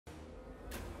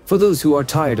For those who are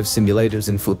tired of simulators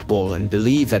in football and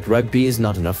believe that rugby is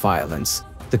not enough violence,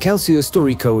 the Calcio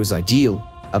Storico is ideal,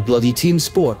 a bloody team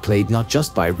sport played not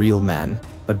just by real men,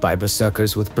 but by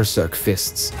berserkers with berserk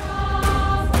fists.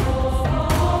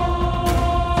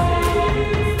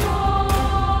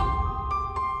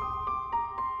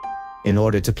 In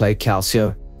order to play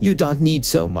Calcio, you don't need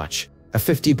so much. A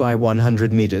 50 by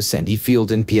 100 meters sandy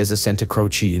field in Piazza Santa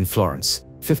Croce in Florence,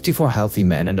 54 healthy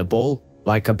men and a ball,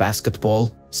 like a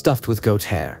basketball, stuffed with goat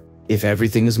hair. If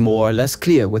everything is more or less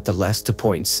clear with the last 2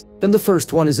 points, then the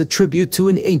first one is a tribute to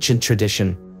an ancient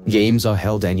tradition. Games are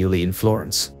held annually in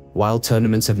Florence, while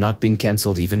tournaments have not been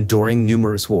cancelled even during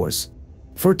numerous wars.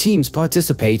 4 teams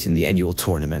participate in the annual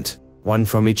tournament, one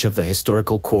from each of the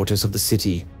historical quarters of the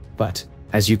city, but,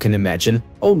 as you can imagine,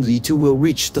 only 2 will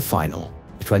reach the final.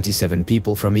 27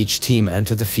 people from each team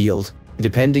enter the field,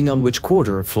 depending on which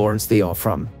quarter of Florence they are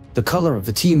from. The color of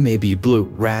the team may be blue,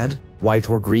 red, white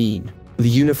or green. The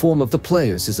uniform of the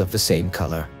players is of the same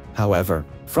color. However,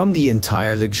 from the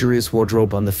entire luxurious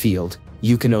wardrobe on the field,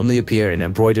 you can only appear in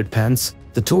embroidered pants.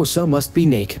 The torso must be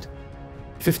naked.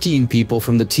 15 people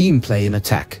from the team play in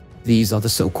attack. These are the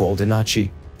so-called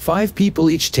Inachi. 5 people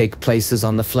each take places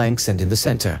on the flanks and in the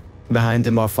center. Behind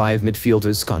them are 5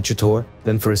 midfielders, Conciator.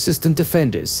 Then for assistant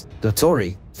defenders,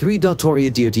 Dottori. 3 Dottori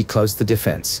adhere close the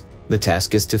defense. The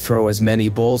task is to throw as many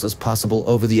balls as possible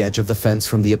over the edge of the fence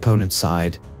from the opponent's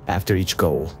side. After each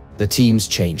goal, the teams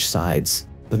change sides.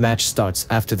 The match starts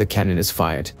after the cannon is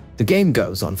fired. The game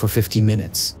goes on for 50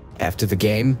 minutes. After the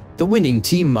game, the winning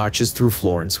team marches through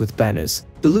Florence with banners.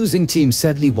 The losing team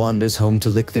sadly wanders home to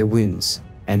lick their wounds.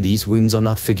 And these wounds are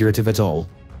not figurative at all.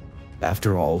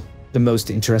 After all, the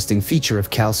most interesting feature of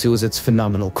Calcio is its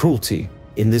phenomenal cruelty.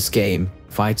 In this game,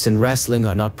 fights and wrestling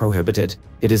are not prohibited.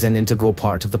 It is an integral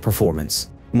part of the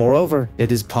performance. Moreover,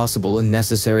 it is possible and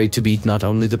necessary to beat not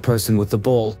only the person with the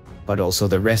ball, but also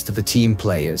the rest of the team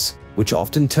players, which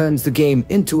often turns the game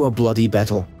into a bloody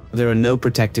battle. There are no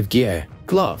protective gear,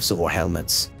 gloves or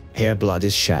helmets. Hair blood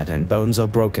is shed and bones are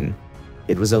broken.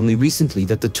 It was only recently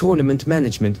that the tournament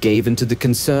management gave in to the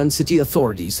concerned city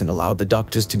authorities and allowed the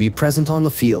doctors to be present on the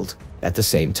field. At the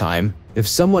same time, if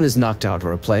someone is knocked out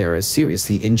or a player is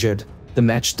seriously injured, the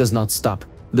match does not stop.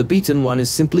 The beaten one is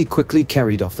simply quickly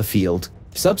carried off the field.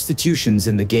 Substitutions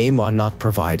in the game are not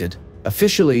provided.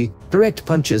 Officially, direct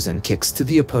punches and kicks to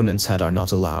the opponent's head are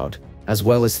not allowed, as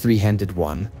well as three-handed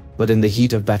one. But in the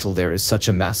heat of battle there is such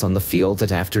a mass on the field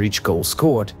that after each goal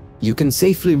scored, you can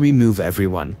safely remove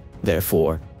everyone.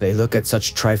 Therefore, they look at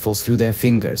such trifles through their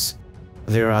fingers.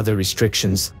 There are other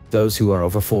restrictions. Those who are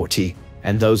over 40,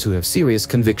 and those who have serious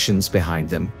convictions behind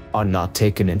them, are not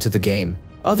taken into the game.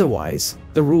 Otherwise,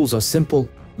 the rules are simple.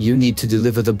 You need to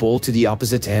deliver the ball to the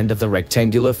opposite end of the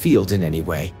rectangular field in any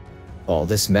way. All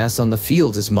this mass on the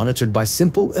field is monitored by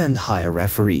simple and higher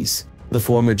referees. The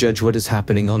former judge what is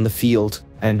happening on the field,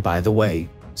 and by the way,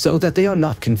 so that they are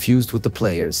not confused with the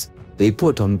players, they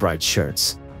put on bright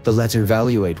shirts. The latter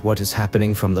evaluate what is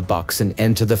happening from the box and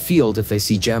enter the field if they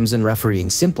see gems in refereeing.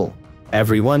 Simple.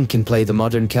 Everyone can play the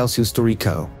modern Calcio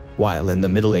Storico, while in the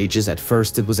Middle Ages at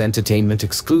first it was entertainment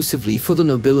exclusively for the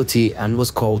nobility and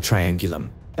was called triangulum.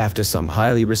 After some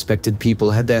highly respected people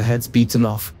had their heads beaten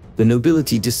off, the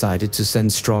nobility decided to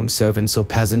send strong servants or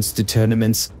peasants to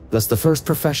tournaments. Thus the first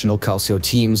professional Calcio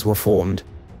teams were formed.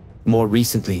 More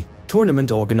recently,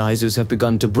 tournament organizers have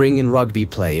begun to bring in rugby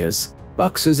players,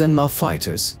 boxers and mob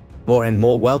fighters, more and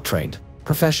more well-trained,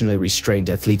 professionally restrained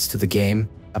athletes to the game,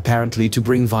 apparently to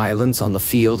bring violence on the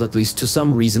field at least to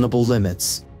some reasonable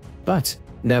limits. But,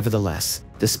 nevertheless,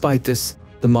 despite this,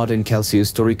 the modern Calcio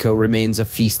Storico remains a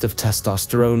feast of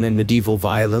testosterone and medieval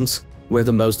violence, where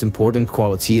the most important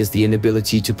quality is the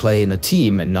inability to play in a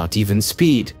team and not even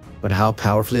speed, but how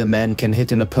powerfully a man can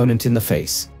hit an opponent in the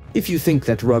face. If you think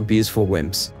that rugby is for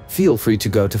wimps, feel free to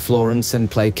go to Florence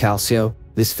and play Calcio,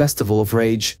 this festival of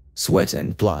rage, sweat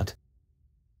and blood.